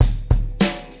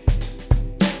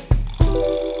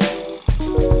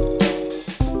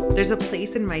There's a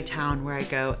place in my town where I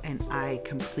go and I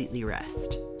completely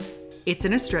rest. It's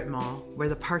in a strip mall where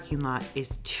the parking lot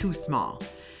is too small,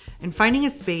 and finding a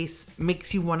space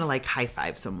makes you want to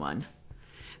high-five someone.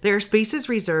 There are spaces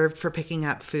reserved for picking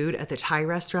up food at the Thai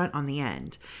restaurant on the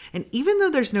end, and even though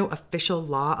there's no official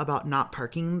law about not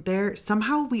parking there,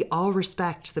 somehow we all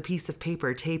respect the piece of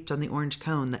paper taped on the orange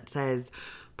cone that says,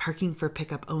 "Parking for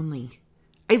pickup only."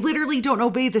 I literally don't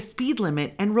obey the speed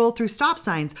limit and roll through stop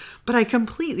signs, but I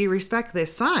completely respect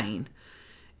this sign.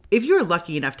 If you are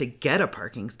lucky enough to get a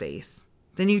parking space,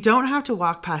 then you don't have to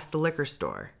walk past the liquor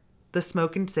store, the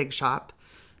smoke and cig shop,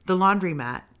 the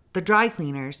laundromat, the dry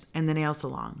cleaners, and the nail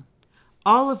salon,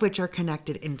 all of which are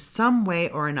connected in some way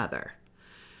or another.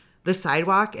 The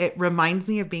sidewalk, it reminds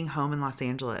me of being home in Los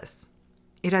Angeles.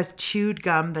 It has chewed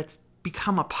gum that's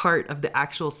become a part of the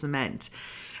actual cement,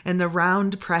 and the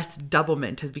round pressed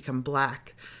doublemint has become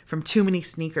black from too many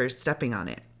sneakers stepping on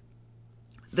it.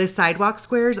 The sidewalk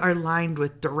squares are lined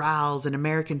with Durals and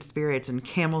American Spirits and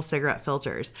Camel cigarette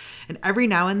filters, and every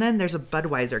now and then there's a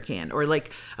Budweiser can or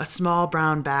a small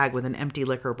brown bag with an empty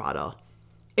liquor bottle.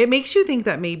 It makes you think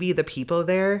that maybe the people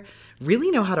there really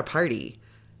know how to party,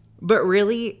 but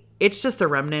really it's just the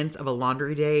remnants of a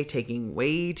laundry day taking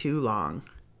way too long.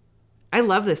 I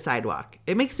love this sidewalk.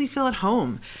 It makes me feel at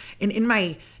home. And in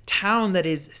my town that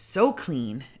is so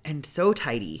clean and so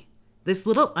tidy, this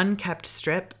little unkept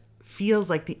strip feels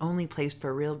like the only place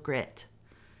for real grit.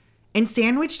 And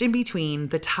sandwiched in between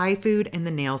the Thai food and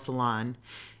the nail salon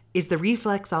is the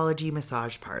reflexology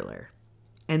massage parlor.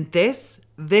 And this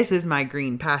is my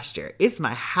green pasture. It's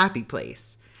my happy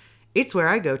place. It's where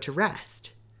I go to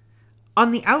rest.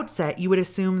 On the outset, you would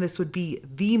assume this would be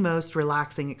the most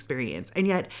relaxing experience, and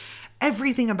yet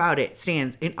everything about it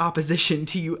stands in opposition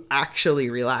to you actually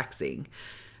relaxing.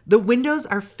 The windows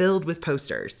are filled with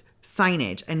posters,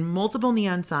 signage, and multiple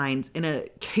neon signs in a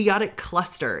chaotic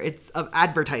cluster of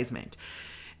advertisement.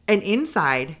 And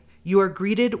inside, you are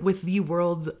greeted with the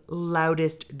world's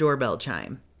loudest doorbell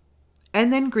chime.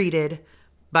 And then greeted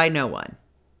by no one.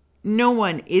 No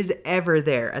one is ever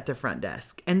there at the front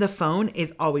desk, and the phone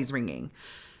is always ringing.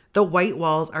 The white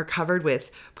walls are covered with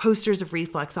posters of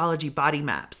reflexology body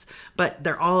maps, but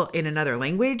they're all in another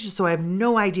language, so I have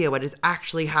no idea what is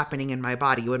actually happening in my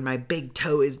body when my big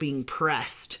toe is being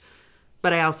pressed.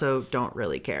 But I also don't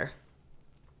really care.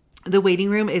 The waiting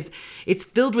room it's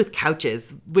filled with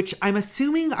couches, which I'm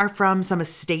assuming are from some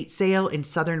estate sale in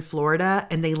southern Florida,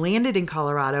 and they landed in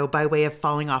Colorado by way of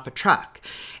falling off a truck.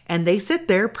 And they sit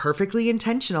there perfectly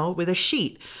intentional with a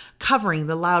sheet covering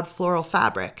the loud floral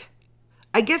fabric.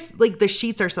 I guess the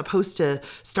sheets are supposed to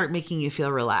start making you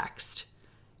feel relaxed.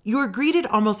 You are greeted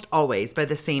almost always by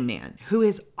the same man, who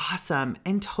is awesome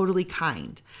and totally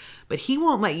kind. But he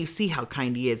won't let you see how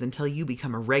kind he is until you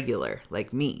become a regular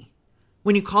like me.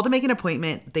 When you call to make an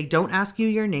appointment, they don't ask you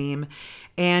your name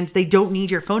and they don't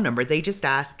need your phone number. They just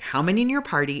ask how many in your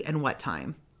party and what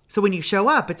time. So when you show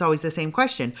up, it's always the same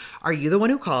question. Are you the one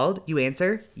who called? You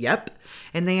answer, yep.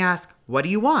 And they ask, what do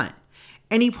you want?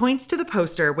 And he points to the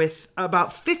poster with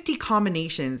about 50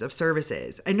 combinations of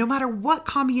services. And no matter what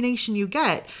combination you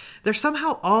get, they're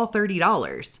somehow all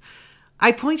 $30.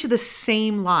 I point to the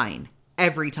same line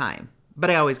every time, but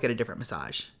I always get a different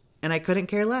massage. And I couldn't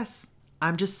care less.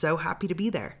 I'm just so happy to be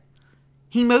there.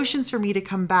 He motions for me to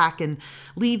come back and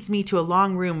leads me to a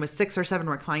long room with 6 or 7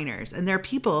 recliners. And there are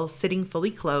people sitting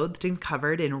fully clothed and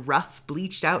covered in rough,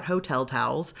 bleached out hotel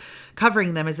towels,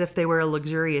 covering them as if they were a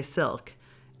luxurious silk.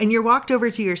 And you're walked over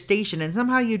to your station and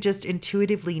somehow you just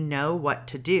intuitively know what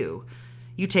to do.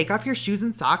 You take off your shoes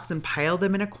and socks and pile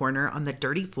them in a corner on the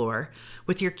dirty floor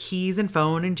with your keys and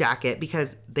phone and jacket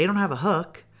because they don't have a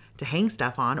hook to hang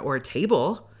stuff on or a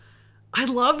table. I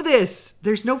love this.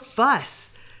 There's no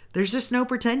fuss. There's just no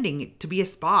pretending to be a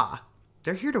spa.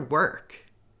 They're here to work.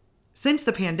 Since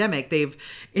the pandemic, they've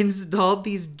installed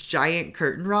these giant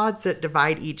curtain rods that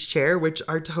divide each chair, which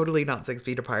are totally not 6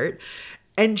 feet apart,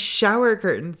 and shower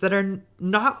curtains that are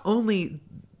not only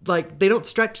they don't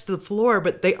stretch to the floor,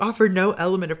 but they offer no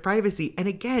element of privacy. And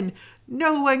again,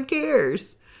 no one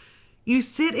cares. You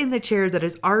sit in the chair that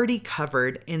is already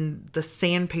covered in the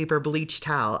sandpaper bleach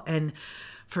towel. And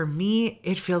for me,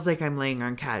 it feels like I'm laying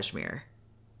on cashmere.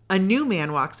 A new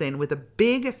man walks in with a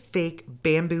big fake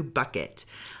bamboo bucket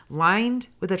lined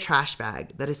with a trash bag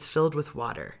that is filled with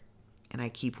water. And I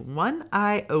keep one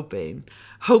eye open,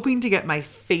 hoping to get my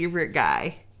favorite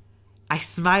guy. I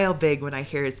smile big when I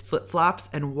hear his flip-flops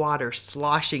and water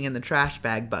sloshing in the trash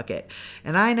bag bucket.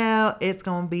 And I know it's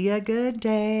going to be a good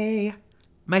day.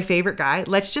 My favorite guy,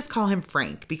 let's just call him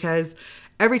Frank, because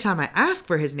every time I ask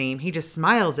for his name, he just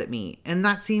smiles at me. And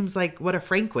that seems like what a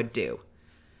Frank would do.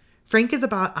 Frank is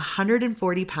about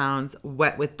 140 pounds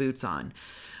wet with boots on,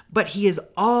 but he is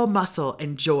all muscle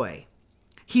and joy.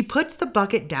 He puts the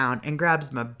bucket down and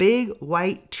grabs my big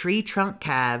white tree trunk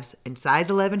calves and size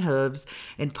 11 hooves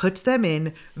and puts them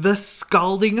in the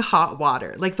scalding hot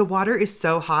water. Like, the water is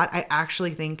so hot, I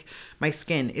actually think my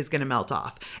skin is going to melt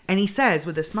off. And he says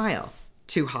with a smile,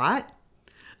 "Too hot?"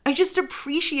 I just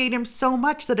appreciate him so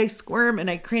much that I squirm and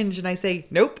I cringe and I say,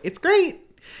 "Nope, it's great."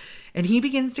 And he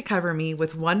begins to cover me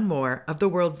with one more of the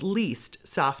world's least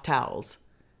soft towels.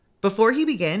 Before he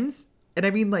begins, and I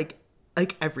mean like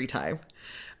every time,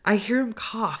 I hear him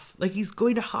cough like he's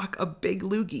going to hawk a big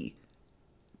loogie,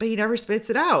 but he never spits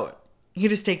it out. He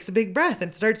just takes a big breath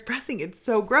and starts pressing. It's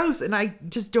so gross, and I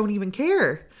just don't even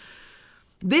care.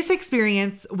 This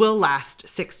experience will last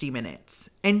 60 minutes,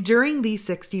 and during these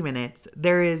 60 minutes,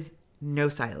 there is no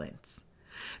silence.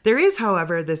 There is,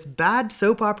 however, this bad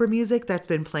soap opera music that's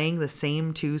been playing the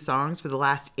same 2 songs for the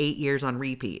last 8 years on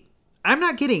repeat. I'm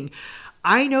not kidding.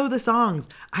 I know the songs.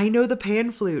 I know the pan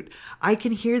flute. I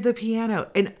can hear the piano.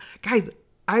 And guys,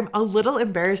 I'm a little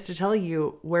embarrassed to tell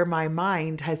you where my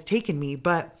mind has taken me,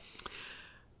 but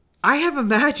I have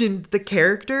imagined the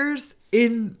characters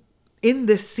in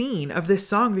this scene of this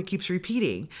song that keeps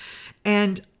repeating.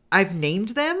 And I've named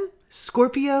them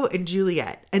Scorpio and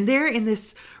Juliet. And they're in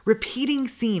this repeating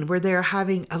scene where they're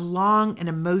having a long and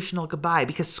emotional goodbye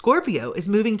because Scorpio is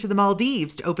moving to the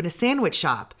Maldives to open a sandwich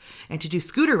shop and to do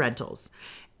scooter rentals.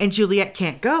 And Juliet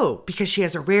can't go because she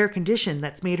has a rare condition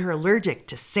that's made her allergic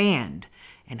to sand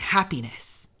and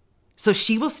happiness. So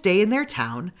she will stay in their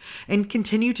town and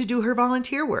continue to do her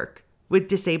volunteer work with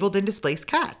disabled and displaced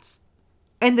cats.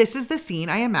 And this is the scene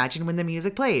I imagine when the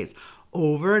music plays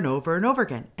over and over and over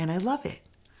again. And I love it.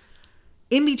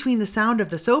 In between the sound of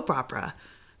the soap opera,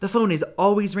 the phone is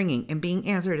always ringing and being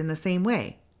answered in the same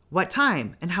way. What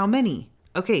time and how many?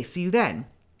 Okay, see you then.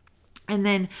 And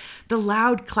then the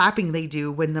loud clapping they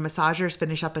do when the massagers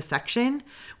finish up a section,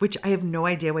 which I have no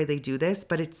idea why they do this,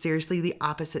 but it's seriously the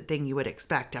opposite thing you would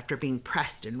expect after being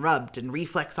pressed and rubbed and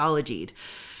reflexologied.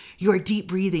 You are deep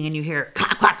breathing and you hear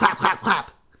clap, clap, clap, clap,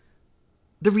 clap.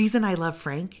 The reason I love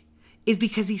Frank is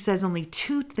because he says only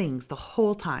 2 things the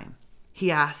whole time.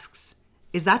 He asks,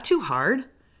 "Is that too hard?"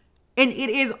 And it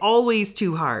is always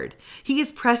too hard. He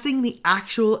is pressing the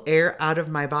actual air out of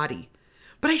my body.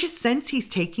 But I just sense he's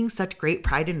taking such great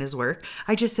pride in his work.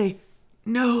 I just say,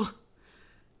 "No."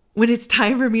 When it's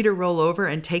time for me to roll over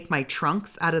and take my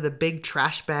trunks out of the big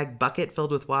trash bag bucket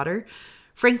filled with water,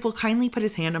 Frank will kindly put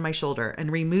his hand on my shoulder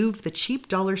and remove the cheap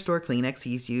dollar store Kleenex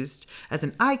he's used as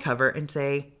an eye cover and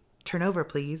say, "Turn over,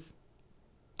 please."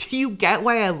 Do you get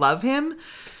why I love him?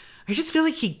 I just feel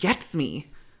like he gets me.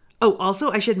 Oh, also,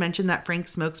 I should mention that Frank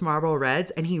smokes Marlboro Reds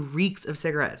and he reeks of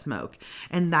cigarette smoke.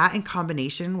 And that in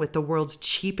combination with the world's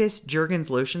cheapest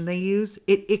Jergens lotion they use,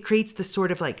 it creates this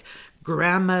sort of like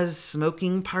grandma's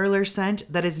smoking parlor scent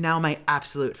that is now my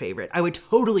absolute favorite. I would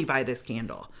totally buy this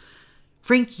candle.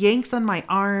 Frank yanks on my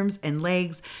arms and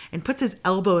legs and puts his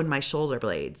elbow in my shoulder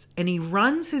blades. And he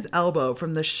runs his elbow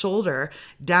from the shoulder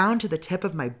down to the tip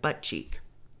of my butt cheek.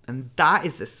 And that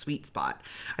is the sweet spot.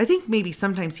 I think maybe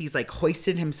sometimes he's like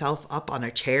hoisted himself up on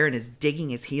a chair and is digging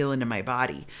his heel into my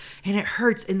body. And it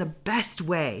hurts in the best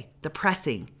way, the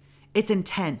pressing. It's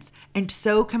intense and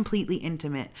so completely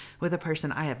intimate with a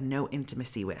person I have no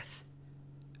intimacy with.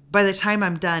 By the time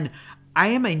I'm done, I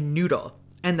am a noodle.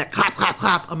 And the clap, clap,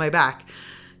 clap on my back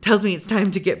tells me it's time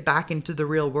to get back into the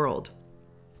real world.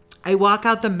 I walk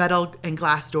out the metal and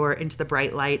glass door into the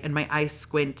bright light and my eyes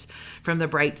squint from the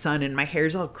bright sun and my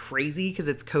hair's all crazy because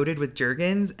it's coated with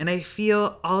Jergens and I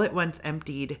feel all at once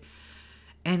emptied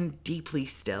and deeply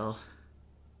still.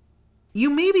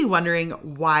 You may be wondering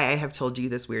why I have told you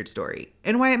this weird story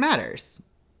and why it matters.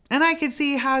 And I can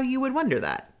see how you would wonder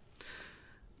that.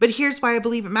 But here's why I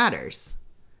believe it matters.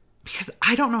 Because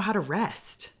I don't know how to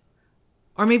rest.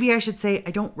 Or maybe I should say I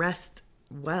don't rest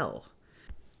well.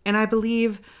 And I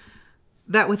believe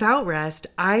that without rest,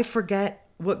 I forget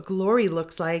what glory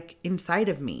looks like inside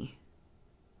of me.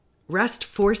 Rest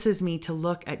forces me to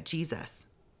look at Jesus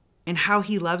and how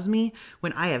he loves me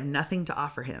when I have nothing to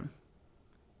offer him.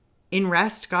 In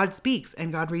rest, God speaks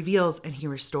and God reveals and he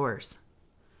restores.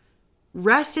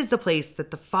 Rest is the place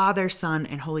that the Father, Son,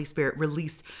 and Holy Spirit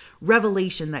release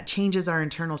revelation that changes our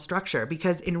internal structure.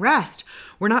 Because in rest,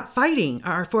 we're not fighting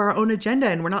for our own agenda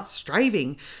and we're not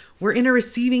striving. We're in a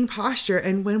receiving posture,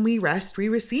 and when we rest, we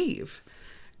receive.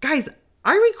 Guys,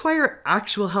 I require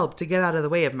actual help to get out of the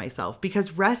way of myself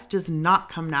because rest does not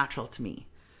come natural to me.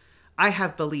 I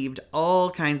have believed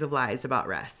all kinds of lies about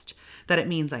rest. That it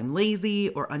means I'm lazy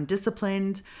or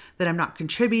undisciplined, that I'm not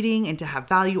contributing, and to have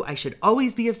value, I should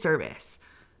always be of service.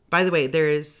 By the way,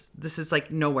 this is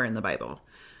like nowhere in the Bible.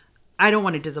 I don't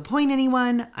want to disappoint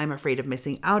anyone. I'm afraid of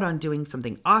missing out on doing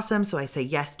something awesome, so I say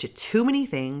yes to too many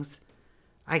things.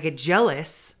 I get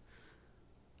jealous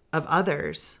of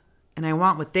others, and I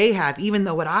want what they have, even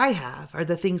though what I have are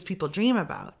the things people dream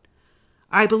about.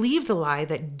 I believe the lie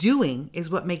that doing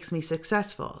is what makes me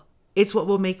successful. It's what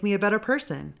will make me a better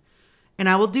person. And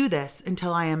I will do this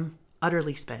until I am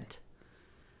utterly spent.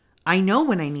 I know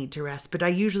when I need to rest, but I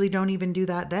usually don't even do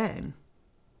that then.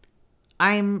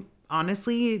 I'm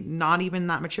honestly not even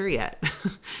that mature yet.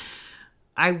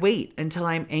 I wait until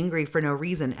I'm angry for no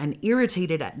reason and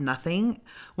irritated at nothing,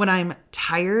 when I'm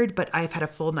tired but I've had a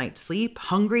full night's sleep,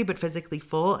 hungry but physically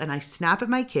full, and I snap at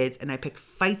my kids and I pick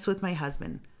fights with my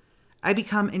husband. I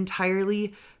become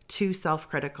entirely too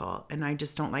self-critical and I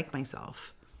just don't like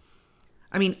myself.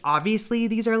 I mean, obviously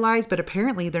these are lies, but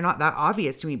apparently they're not that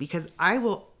obvious to me, because I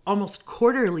will almost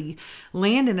quarterly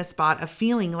land in a spot of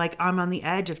feeling like I'm on the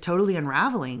edge of totally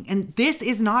unraveling. And this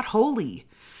is not holy.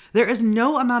 There is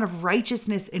no amount of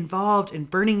righteousness involved in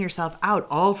burning yourself out,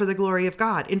 all for the glory of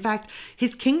God. In fact,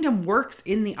 his kingdom works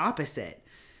in the opposite.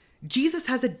 Jesus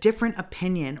has a different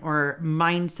opinion or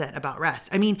mindset about rest.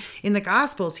 I mean, in the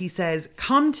Gospels, he says,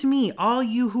 "Come to me, all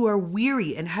you who are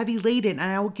weary and heavy laden,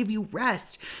 and I will give you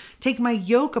rest. Take my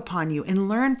yoke upon you and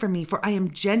learn from me, for I am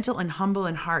gentle and humble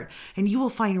in heart, and you will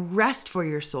find rest for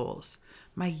your souls.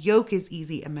 My yoke is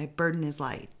easy and my burden is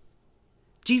light."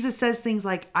 Jesus says things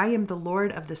like, "I am the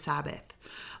Lord of the Sabbath."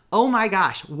 Oh my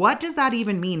gosh, what does that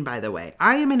even mean, by the way?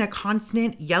 I am in a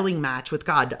constant yelling match with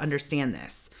God to understand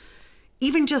this.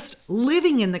 Even just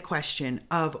living in the question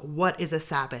of what is a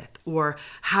Sabbath, or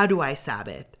how do I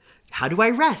Sabbath? How do I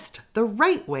rest the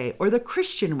right way or the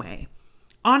Christian way?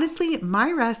 Honestly,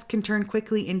 my rest can turn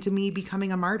quickly into me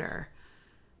becoming a martyr.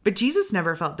 But Jesus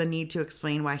never felt the need to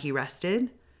explain why he rested,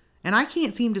 and I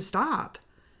can't seem to stop.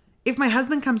 If my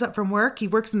husband comes up from work, he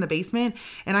works in the basement,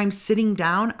 and I'm sitting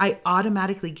down, I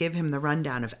automatically give him the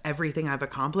rundown of everything I've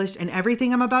accomplished and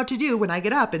everything I'm about to do when I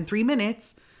get up in 3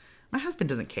 minutes. My husband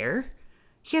doesn't care.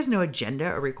 He has no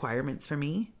agenda or requirements for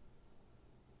me.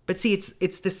 But see,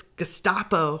 it's this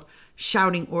Gestapo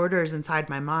shouting orders inside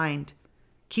my mind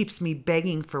keeps me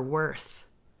begging for worth,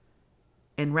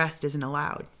 and rest isn't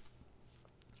allowed.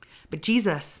 But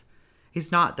Jesus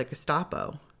is not the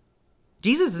Gestapo.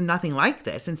 Jesus is nothing like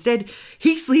this. Instead,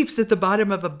 he sleeps at the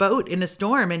bottom of a boat in a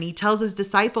storm, and he tells his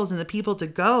disciples and the people to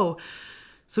go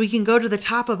so he can go to the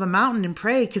top of a mountain and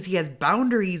pray, because he has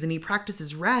boundaries and he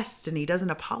practices rest and he doesn't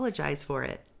apologize for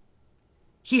it.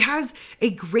 He has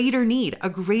a greater need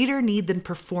than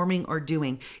performing or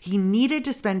doing. He needed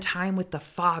to spend time with the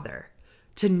Father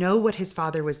to know what his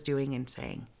Father was doing and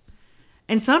saying.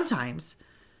 And sometimes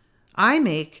I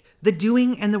make the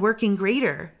doing and the working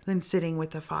greater than sitting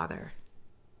with the Father.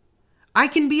 I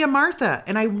can be a Martha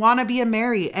and I want to be a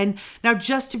Mary. And now,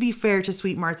 just to be fair to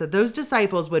sweet Martha, those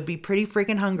disciples would be pretty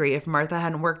freaking hungry if Martha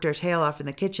hadn't worked her tail off in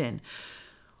the kitchen.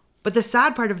 But the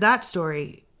sad part of that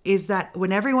story is that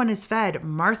when everyone is fed,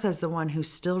 Martha's the one who's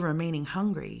still remaining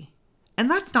hungry. And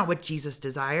that's not what Jesus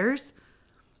desires.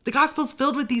 The gospel's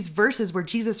filled with these verses where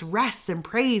Jesus rests and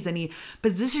prays, and he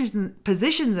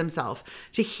positions himself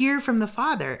to hear from the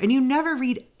Father. And you never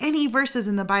read any verses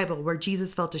in the Bible where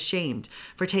Jesus felt ashamed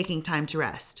for taking time to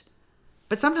rest.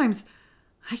 But sometimes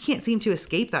I can't seem to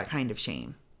escape that kind of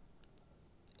shame.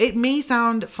 It may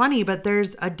sound funny, but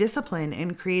there's a discipline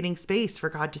in creating space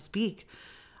for God to speak.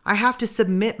 I have to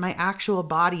submit my actual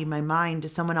body, my mind, to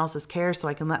someone else's care so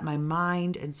I can let my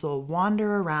mind and soul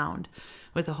wander around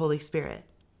with the Holy Spirit.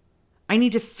 I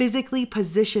need to physically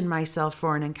position myself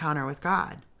for an encounter with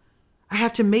God. I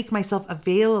have to make myself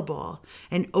available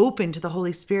and open to the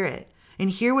Holy Spirit and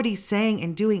hear what he's saying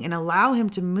and doing, and allow him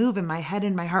to move in my head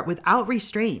and my heart without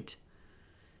restraint.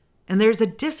 And there's a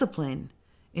discipline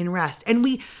in rest. And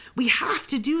we have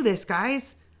to do this,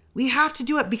 guys. We have to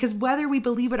do it, because whether we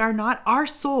believe it or not, our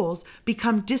souls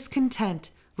become discontent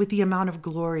with the amount of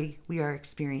glory we are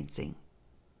experiencing.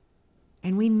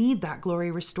 And we need that glory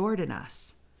restored in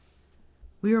us.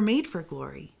 We were made for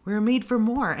glory. We were made for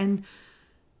more. And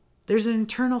there's an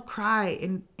internal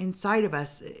cry inside of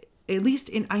us, at least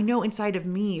I know inside of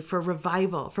me, for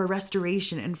revival, for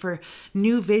restoration, and for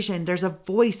new vision. There's a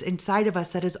voice inside of us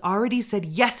that has already said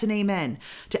yes and amen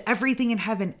to everything in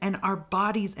heaven, and our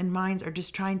bodies and minds are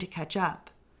just trying to catch up.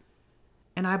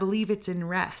 And I believe it's in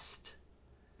rest.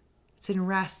 It's in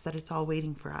rest that it's all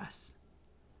waiting for us.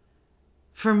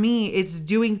 For me, it's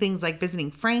doing things like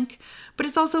visiting Frank, but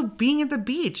it's also being at the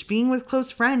beach, being with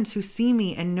close friends who see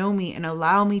me and know me and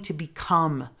allow me to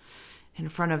become in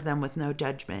front of them with no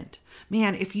judgment.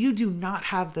 Man, if you do not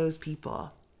have those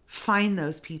people, Find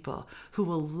those people who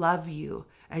will love you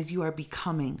as you are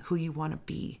becoming who you want to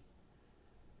be.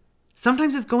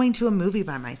 Sometimes it's going to a movie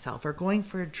by myself or going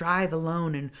for a drive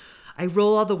alone, and I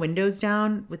roll all the windows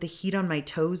down with the heat on my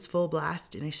toes full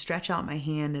blast, and I stretch out my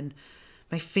hand and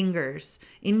my fingers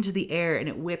into the air, and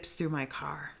it whips through my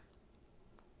car.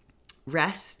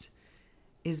 Rest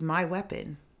is my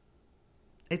weapon.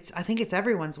 I think it's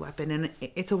everyone's weapon, and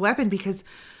it's a weapon because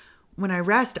when I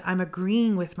rest, I'm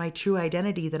agreeing with my true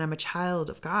identity that I'm a child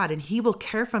of God, and He will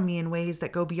care for me in ways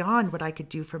that go beyond what I could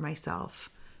do for myself.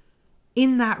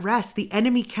 In that rest, the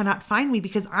enemy cannot find me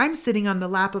because I'm sitting on the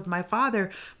lap of my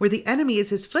Father where the enemy is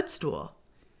His footstool.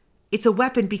 It's a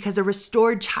weapon because a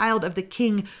restored child of the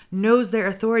King knows their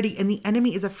authority, and the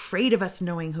enemy is afraid of us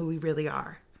knowing who we really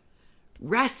are.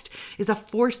 Rest is a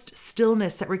forced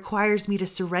stillness that requires me to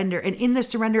surrender. And in the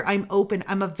surrender, I'm open,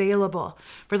 I'm available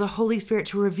for the Holy Spirit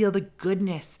to reveal the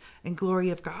goodness and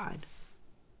glory of God.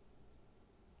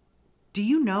 Do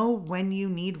you know when you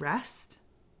need rest?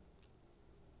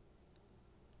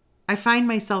 I find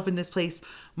myself in this place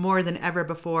more than ever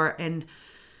before. And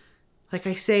like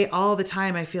I say all the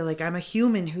time, I feel like I'm a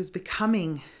human who's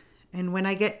becoming. And when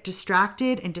I get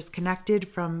distracted and disconnected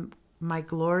from my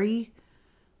glory,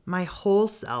 my whole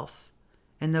self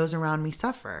and those around me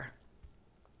suffer.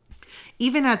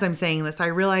 Even as I'm saying this, I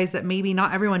realize that maybe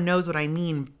not everyone knows what I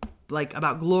mean, like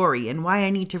about glory and why I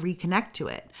need to reconnect to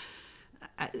it.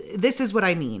 This is what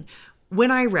I mean. When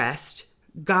I rest,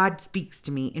 God speaks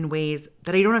to me in ways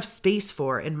that I don't have space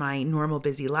for in my normal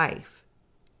busy life.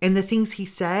 And the things He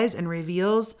says and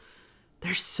reveals,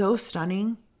 they're so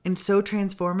stunning and so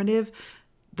transformative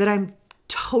that I'm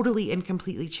totally and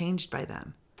completely changed by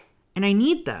them. And I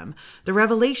need them. The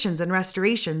revelations and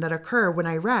restoration that occur when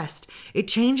I rest, it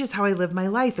changes how I live my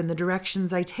life and the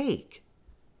directions I take.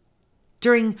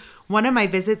 During one of my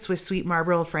visits with Sweet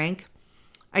Marlboro Frank,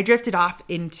 I drifted off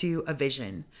into a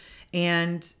vision.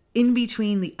 And in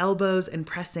between the elbows and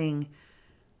pressing,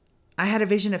 I had a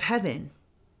vision of heaven.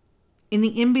 In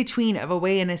the in-between of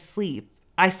away and asleep,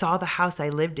 I saw the house I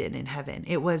lived in heaven.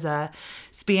 It was a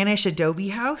Spanish adobe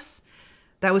house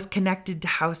that was connected to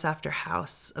house after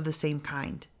house of the same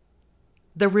kind.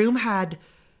 The room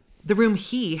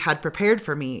He had prepared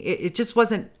for me. It just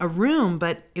wasn't a room,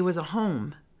 but it was a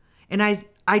home. And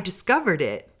I discovered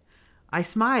it. I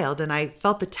smiled and I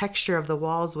felt the texture of the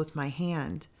walls with my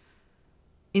hand.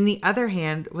 In the other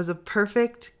hand was a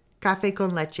perfect café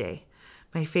con leche,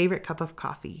 my favorite cup of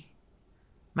coffee.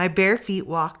 My bare feet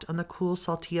walked on the cool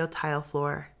saltillo tile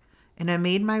floor, and I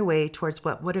made my way towards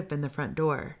what would have been the front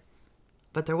door.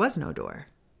 But there was no door,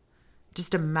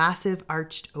 just a massive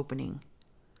arched opening.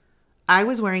 I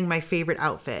was wearing my favorite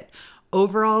outfit,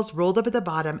 overalls rolled up at the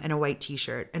bottom and a white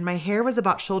t-shirt, and my hair was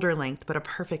about shoulder length, but a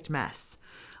perfect mess.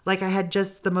 Like I had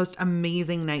just the most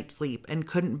amazing night's sleep and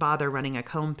couldn't bother running a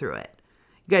comb through it.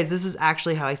 You guys, this is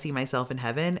actually how I see myself in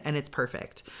heaven, and it's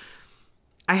perfect.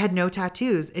 I had no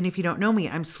tattoos, and if you don't know me,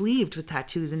 I'm sleeved with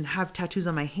tattoos and have tattoos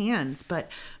on my hands, but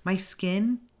my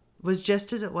skin was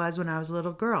just as it was when I was a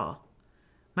little girl.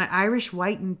 My Irish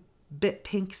white and bit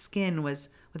pink skin was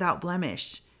without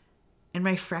blemish, and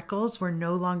my freckles were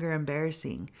no longer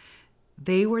embarrassing.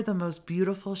 They were the most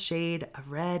beautiful shade of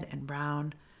red and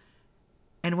brown,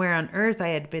 and where on earth I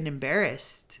had been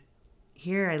embarrassed,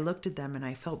 here I looked at them and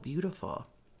I felt beautiful.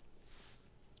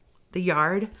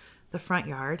 The front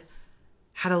yard,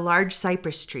 had a large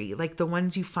cypress tree like the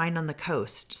ones you find on the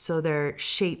coast, so they're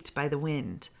shaped by the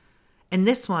wind. And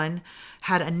this one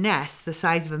had a nest the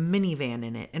size of a minivan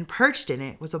in it, and perched in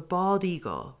it was a bald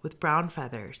eagle with brown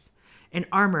feathers and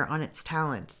armor on its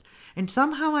talons. And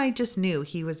somehow I just knew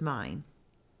he was mine.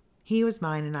 He was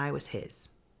mine and I was his.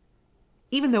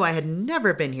 Even though I had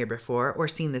never been here before or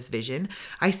seen this vision,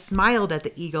 I smiled at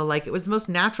the eagle like it was the most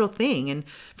natural thing and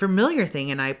familiar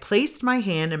thing, and I placed my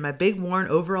hand in my big worn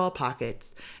overall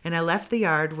pockets, and I left the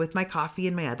yard with my coffee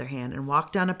in my other hand and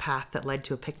walked down a path that led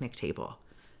to a picnic table.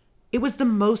 It was the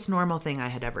most normal thing I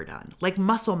had ever done. Like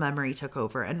muscle memory took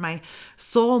over, and my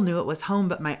soul knew it was home,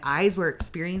 but my eyes were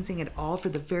experiencing it all for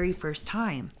the very first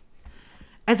time.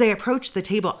 As I approached the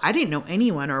table, I didn't know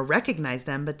anyone or recognize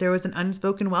them, but there was an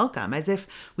unspoken welcome, as if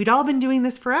we'd all been doing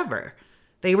this forever.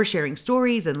 They were sharing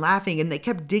stories and laughing, and they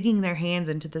kept digging their hands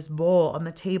into this bowl on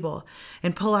the table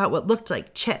and pull out what looked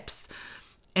like chips.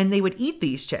 And they would eat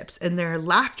these chips, and their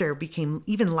laughter became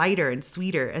even lighter and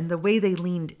sweeter, and the way they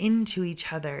leaned into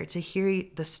each other to hear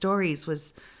the stories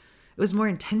was more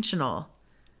intentional.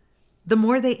 The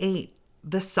more they ate,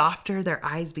 the softer their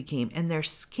eyes became, and their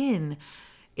skin,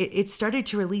 it started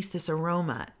to release this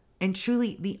aroma. And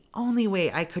truly, the only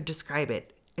way I could describe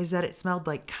it is that it smelled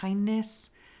like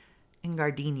kindness and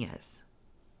gardenias.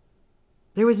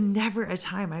 There was never a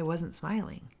time I wasn't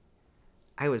smiling.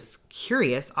 I was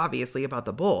curious, obviously, about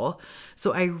the bowl,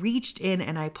 so I reached in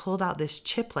and I pulled out this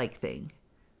chip-like thing.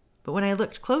 But when I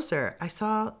looked closer, I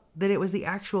saw that it was the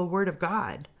actual Word of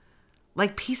God.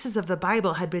 Like pieces of the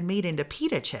Bible had been made into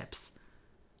pita chips.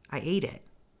 I ate it.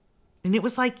 And it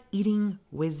was like eating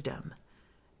wisdom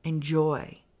and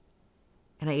joy.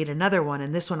 And I ate another one,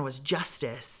 and this one was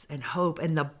justice and hope,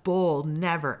 and the bowl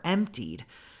never emptied.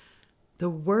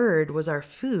 The Word was our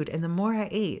food, and the more I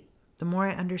ate, the more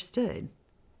I understood.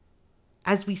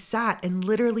 As we sat and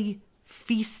literally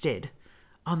feasted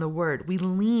on the Word, we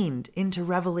leaned into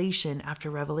revelation after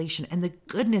revelation and the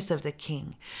goodness of the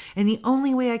King. And the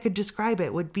only way I could describe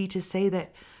it would be to say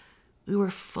that we were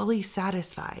fully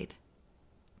satisfied,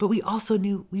 but we also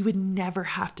knew we would never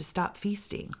have to stop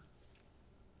feasting.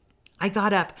 I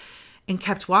got up and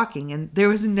kept walking, and there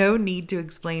was no need to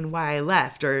explain why I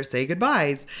left or say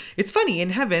goodbyes. It's funny,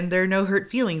 in heaven, there are no hurt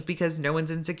feelings because no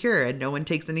one's insecure and no one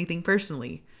takes anything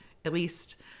personally. At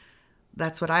least,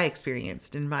 that's what I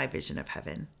experienced in my vision of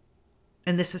heaven.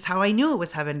 And this is how I knew it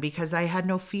was heaven, because I had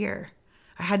no fear.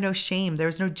 I had no shame. There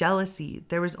was no jealousy.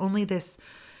 There was only this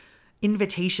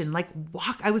invitation,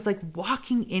 I was like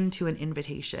walking into an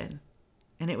invitation,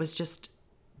 and it was just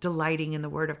delighting in the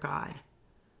Word of God.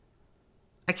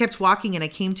 I kept walking and I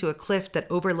came to a cliff that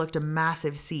overlooked a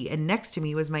massive sea, and next to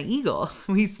me was my eagle.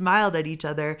 We smiled at each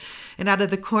other, and out of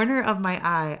the corner of my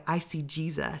eye, I see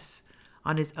Jesus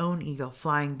on his own eagle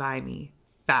flying by me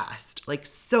fast, like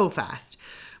so fast,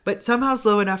 but somehow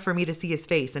slow enough for me to see his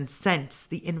face and sense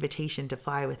the invitation to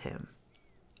fly with him.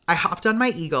 I hopped on my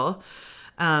eagle,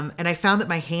 and I found that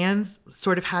my hands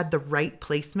sort of had the right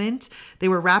placement. They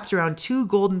were wrapped around two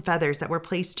golden feathers that were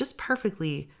placed just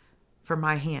perfectly for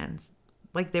my hands,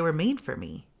 like they were made for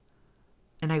me.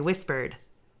 And I whispered,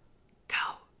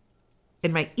 "Go."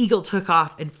 And my eagle took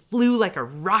off and flew like a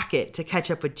rocket to catch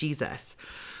up with Jesus.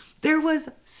 There was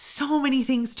so many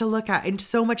things to look at and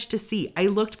so much to see. I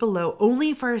looked below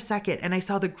only for a second, and I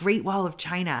saw the Great Wall of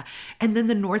China and then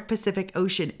the North Pacific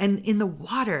Ocean. And in the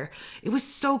water, it was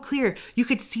so clear. You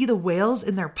could see the whales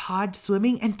in their pod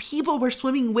swimming, and people were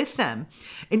swimming with them.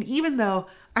 And even though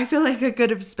I feel like I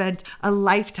could have spent a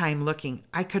lifetime looking,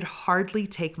 I could hardly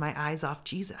take my eyes off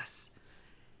Jesus.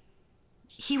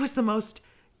 He was the most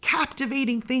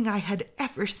captivating thing I had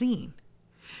ever seen.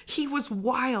 He was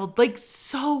wild, like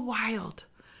so wild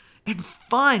and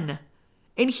fun.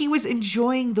 And he was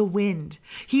enjoying the wind.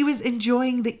 He was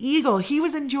enjoying the eagle. He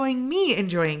was enjoying me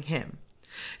enjoying him.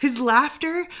 His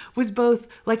laughter was both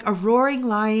like a roaring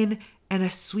lion and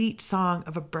a sweet song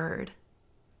of a bird.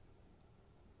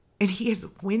 And he is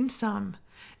winsome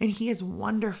and he is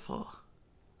wonderful.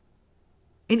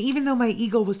 And even though my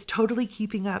eagle was totally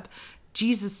keeping up,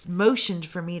 Jesus motioned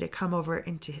for me to come over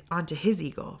onto his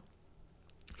eagle.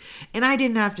 And I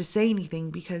didn't have to say anything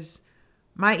because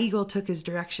my eagle took his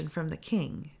direction from the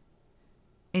King.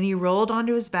 And he rolled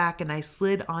onto his back, and I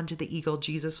slid onto the eagle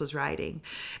Jesus was riding.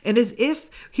 And as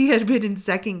if he had been in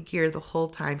second gear the whole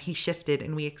time, he shifted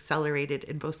and we accelerated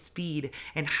in both speed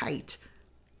and height.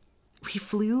 We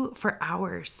flew for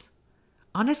hours.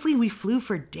 Honestly, we flew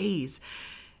for days.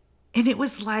 And it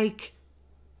was like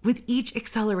with each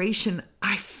acceleration,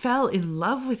 I fell in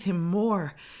love with him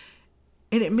more.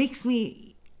 And it makes me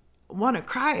want to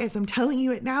cry as I'm telling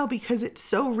you it now, because it's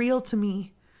so real to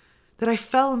me that I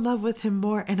fell in love with him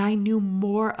more, and I knew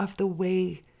more of the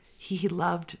way he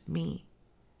loved me,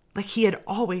 like he had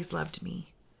always loved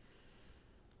me.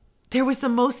 There was the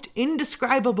most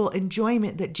indescribable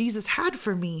enjoyment that Jesus had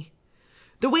for me.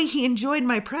 The way he enjoyed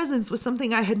my presence was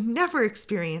something I had never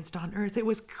experienced on earth. It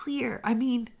was clear. I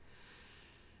mean,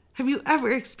 have you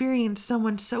ever experienced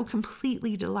someone so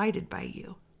completely delighted by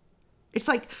you? It's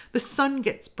like the sun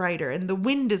gets brighter and the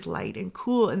wind is light and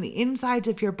cool, and the insides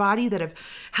of your body that have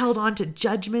held on to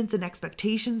judgments and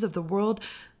expectations of the world,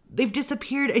 they've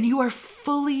disappeared, and you are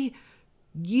fully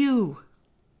you,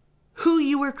 who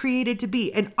you were created to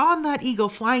be. And on that eagle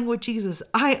flying with Jesus,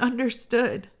 I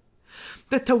understood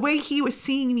that the way he was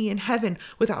seeing me in heaven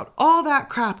without all that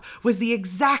crap was the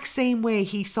exact same way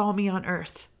he saw me on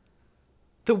earth.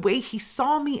 The way he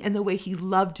saw me and the way he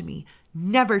loved me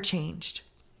never changed.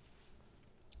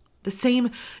 The same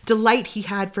delight he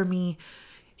had for me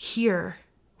here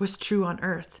was true on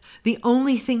earth. The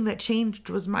only thing that changed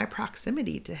was my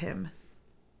proximity to him,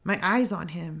 my eyes on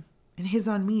him and his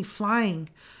on me, flying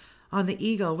on the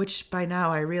eagle, which by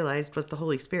now I realized was the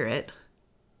Holy Spirit.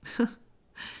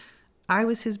 I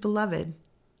was his beloved.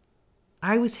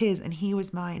 I was his and he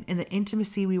was mine. And the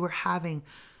intimacy we were having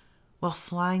while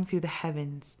flying through the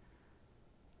heavens,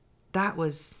 that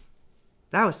was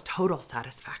total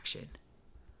satisfaction.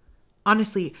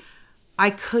 Honestly, I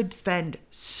could spend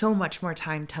so much more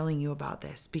time telling you about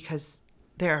this because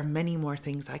there are many more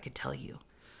things I could tell you.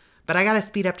 But I got to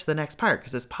speed up to the next part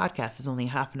because this podcast is only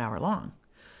half an hour long.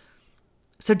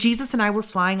 So Jesus and I were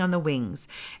flying on the wings,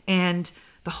 and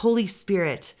the Holy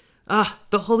Spirit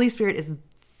is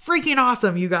freaking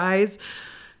awesome, you guys.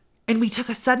 And we took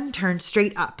a sudden turn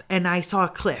straight up, and I saw a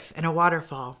cliff and a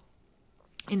waterfall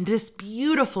in this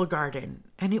beautiful garden,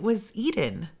 and it was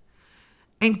Eden.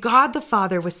 And God the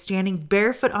Father was standing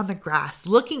barefoot on the grass,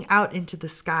 looking out into the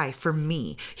sky for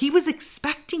me. He was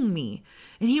expecting me,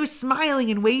 and he was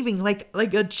smiling and waving like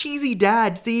a cheesy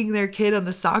dad seeing their kid on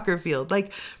the soccer field,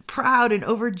 like proud and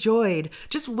overjoyed,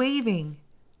 just waving.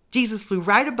 Jesus flew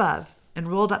right above and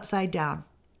rolled upside down,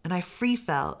 and I free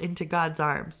fell into God's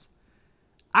arms.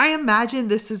 I imagine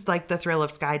this is like the thrill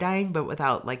of skydiving, but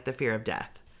without like the fear of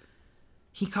death.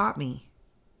 He caught me.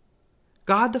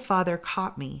 God the Father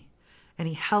caught me. And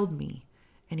he held me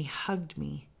and he hugged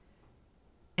me.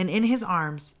 And in his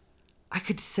arms, I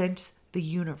could sense the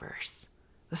universe,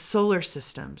 the solar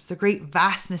systems, the great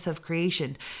vastness of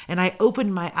creation. And I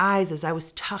opened my eyes as I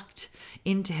was tucked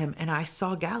into him and I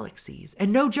saw galaxies.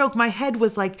 And no joke, my head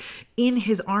was like in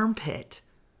his armpit.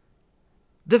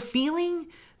 The feeling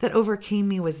that overcame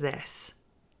me was this: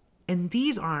 in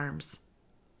these arms,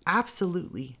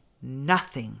 absolutely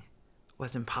nothing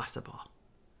was impossible.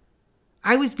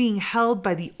 I was being held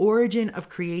by the origin of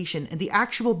creation, and the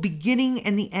actual beginning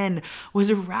and the end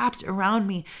was wrapped around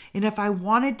me. And if I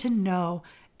wanted to know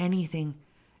anything,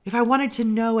 if I wanted to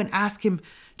know and ask him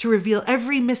to reveal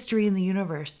every mystery in the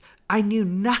universe, I knew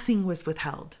nothing was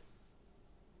withheld.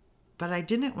 But I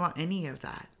didn't want any of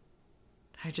that.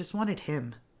 I just wanted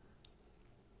him.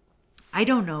 I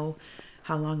don't know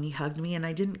how long he hugged me, and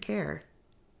I didn't care.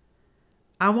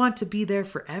 I want to be there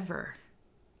forever.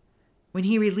 When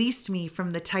he released me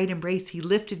from the tight embrace, he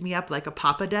lifted me up like a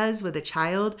papa does with a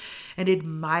child and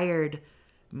admired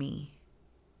me.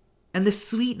 And the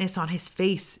sweetness on his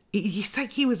face, it's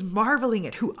like he was marveling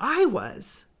at who I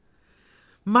was.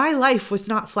 My life was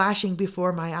not flashing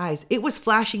before my eyes. It was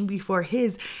flashing before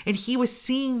his, and he was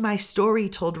seeing my story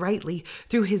told rightly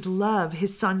through his love,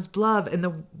 his son's blood, and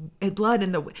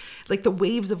the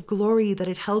waves of glory that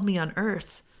had held me on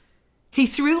earth. He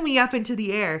threw me up into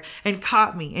the air and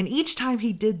caught me. And each time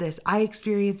he did this, I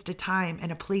experienced a time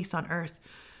and a place on earth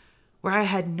where I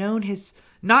had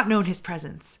not known his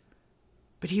presence,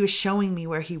 but he was showing me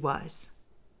where he was.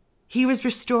 He was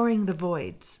restoring the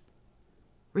voids,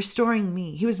 restoring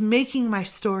me. He was making my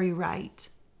story right.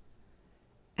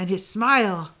 And his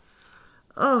smile,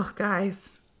 oh,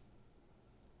 guys,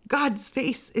 God's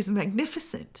face is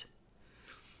magnificent.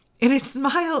 And his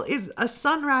smile is a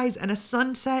sunrise and a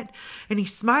sunset, and he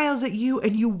smiles at you,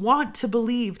 and you want to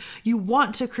believe, you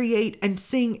want to create and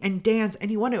sing and dance, and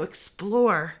you want to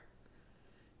explore.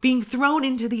 Being thrown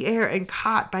into the air and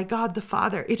caught by God the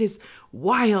Father, it is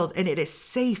wild, and it is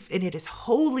safe, and it is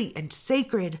holy and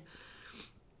sacred.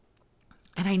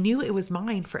 And I knew it was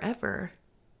mine forever.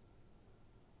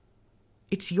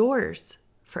 It's yours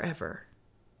forever.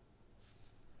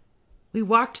 We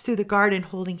walked through the garden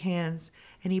holding hands,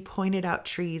 and he pointed out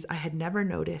trees I had never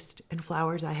noticed and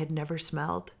flowers I had never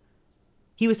smelled.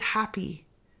 He was happy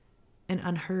and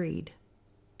unhurried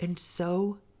and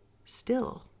so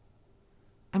still.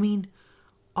 I mean,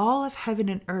 all of heaven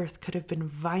and earth could have been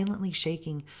violently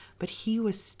shaking, but he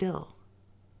was still.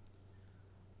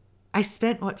 I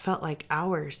spent what felt like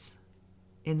hours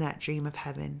in that dream of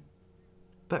heaven,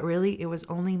 but really it was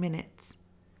only minutes.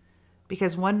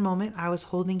 Because one moment I was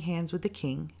holding hands with the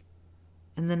king,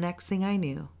 and the next thing I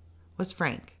knew was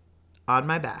Frank on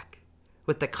my back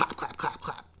with the clap, clap, clap,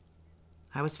 clap.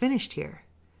 I was finished here,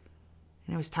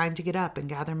 and it was time to get up and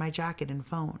gather my jacket and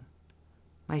phone,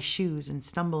 my shoes, and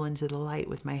stumble into the light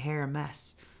with my hair a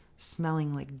mess,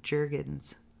 smelling like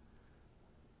Jergens.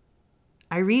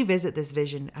 I revisit this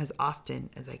vision as often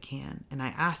as I can, and I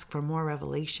ask for more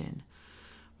revelation,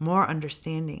 more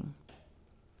understanding.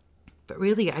 But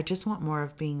really, I just want more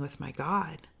of being with my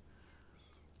God.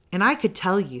 And I could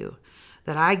tell you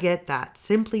that I get that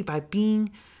simply by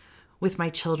being with my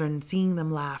children, seeing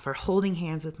them laugh, or holding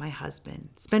hands with my husband,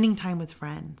 spending time with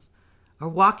friends, or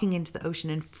walking into the ocean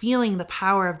and feeling the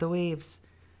power of the waves.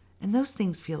 And those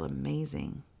things feel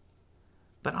amazing.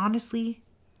 But honestly,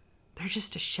 they're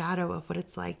just a shadow of what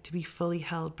it's like to be fully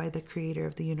held by the creator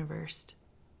of the universe.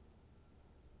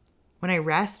 When I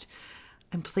rest,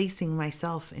 I'm placing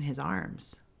myself in his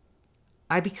arms.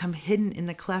 I become hidden in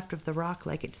the cleft of the rock,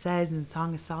 like it says in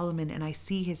Song of Solomon, and I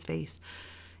see his face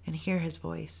and hear his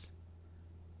voice.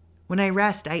 When I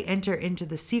rest, I enter into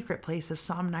the secret place of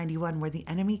Psalm 91, where the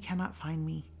enemy cannot find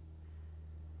me.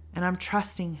 and I'm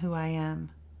trusting who I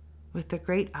am with the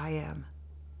great I am.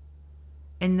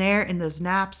 And there in those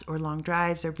naps or long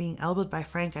drives or being elbowed by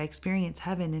Frank, I experience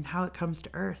heaven and how it comes to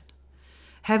earth.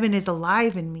 Heaven is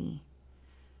alive in me.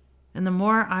 And the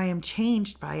more I am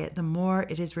changed by it, the more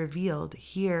it is revealed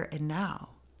here and now.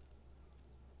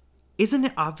 Isn't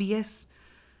it obvious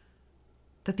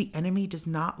that the enemy does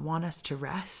not want us to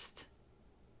rest?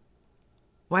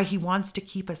 Why he wants to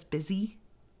keep us busy,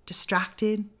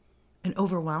 distracted, and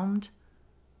overwhelmed?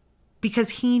 Because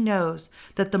he knows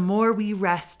that the more we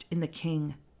rest in the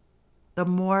King, the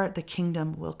more the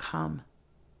kingdom will come.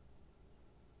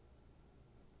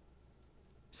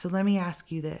 So let me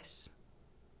ask you this.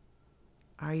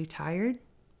 Are you tired?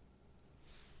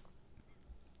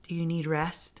 Do you need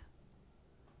rest?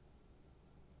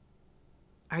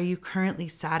 Are you currently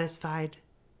satisfied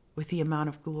with the amount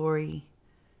of glory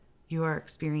you are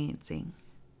experiencing?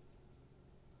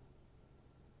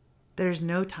 There's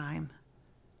no time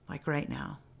like right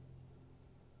now.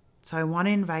 So I want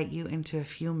to invite you into a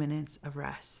few minutes of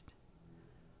rest.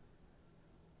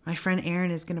 My friend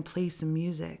Aaron is going to play some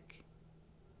music.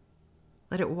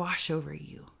 Let it wash over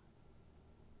you.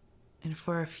 And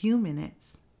for a few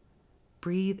minutes,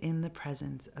 breathe in the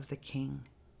presence of the King,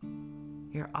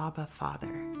 your Abba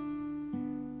Father,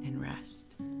 and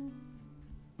rest.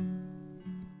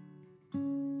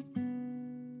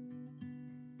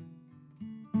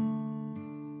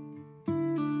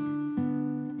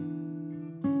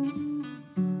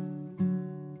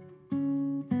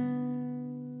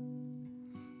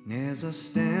 As I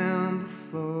stand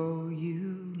before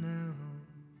you now,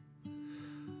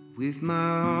 with my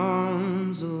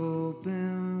arms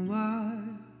open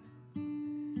wide,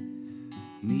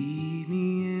 meet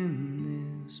me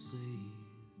in this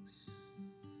place.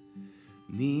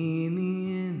 Meet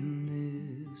me in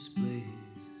this place.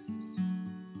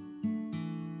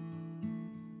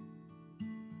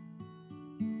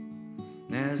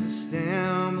 As I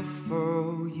stand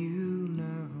before you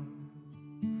now,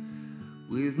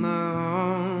 with my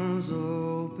arms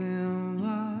open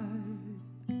wide,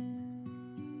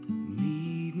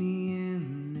 meet me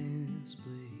in this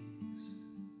place.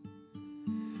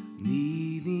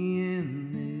 Meet me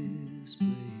in this place.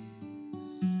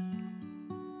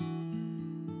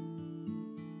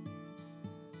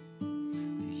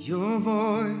 Your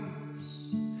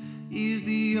voice is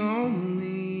the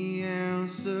only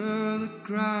answer, the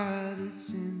cry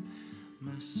that's in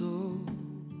my soul.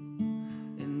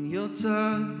 And your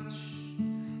touch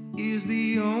is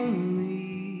the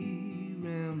only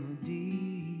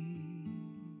remedy.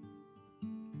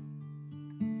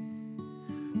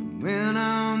 When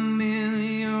I'm in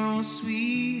your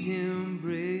sweet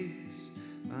embrace,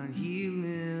 find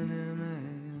healing and I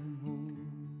am whole.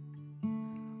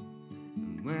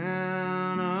 And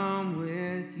when I'm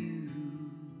with you,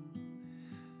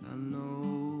 I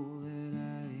know that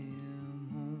I am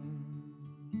home.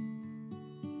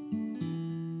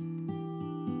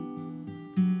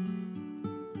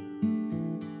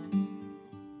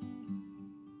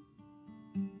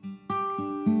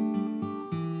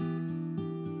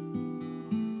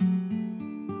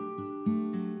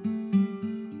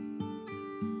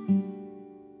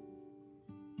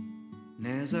 And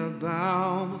as I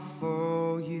bow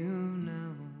before you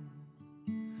now,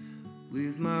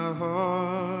 with my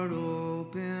heart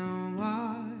open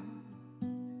wide,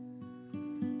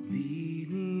 meet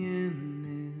me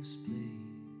in this place.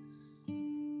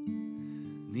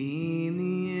 Meet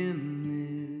me in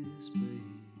this place.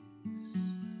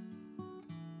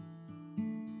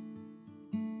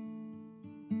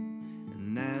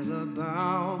 And as I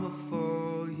bow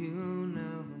before you now,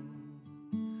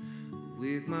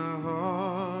 with my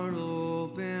heart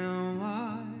open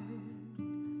wide,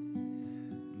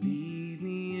 meet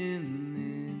me in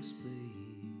this place.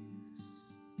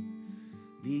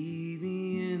 Meet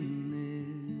me in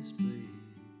this place.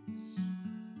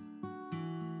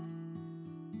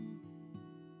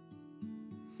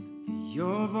 For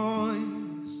your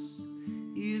voice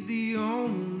is the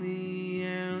only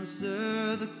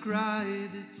answer, the cry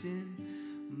that's in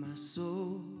my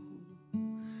soul.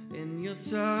 And your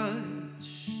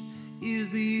touch is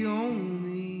the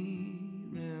only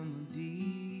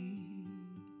remedy.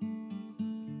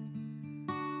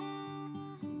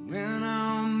 When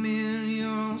I'm in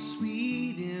your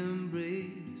sweet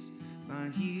embrace,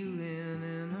 find healing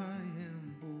and I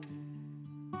am whole.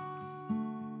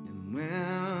 And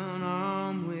when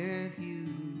I'm with you,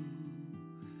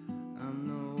 I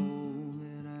know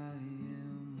that I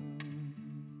am home.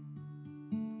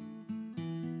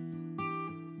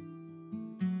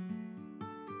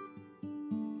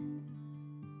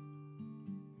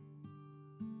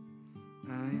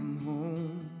 I am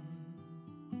home.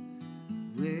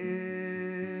 with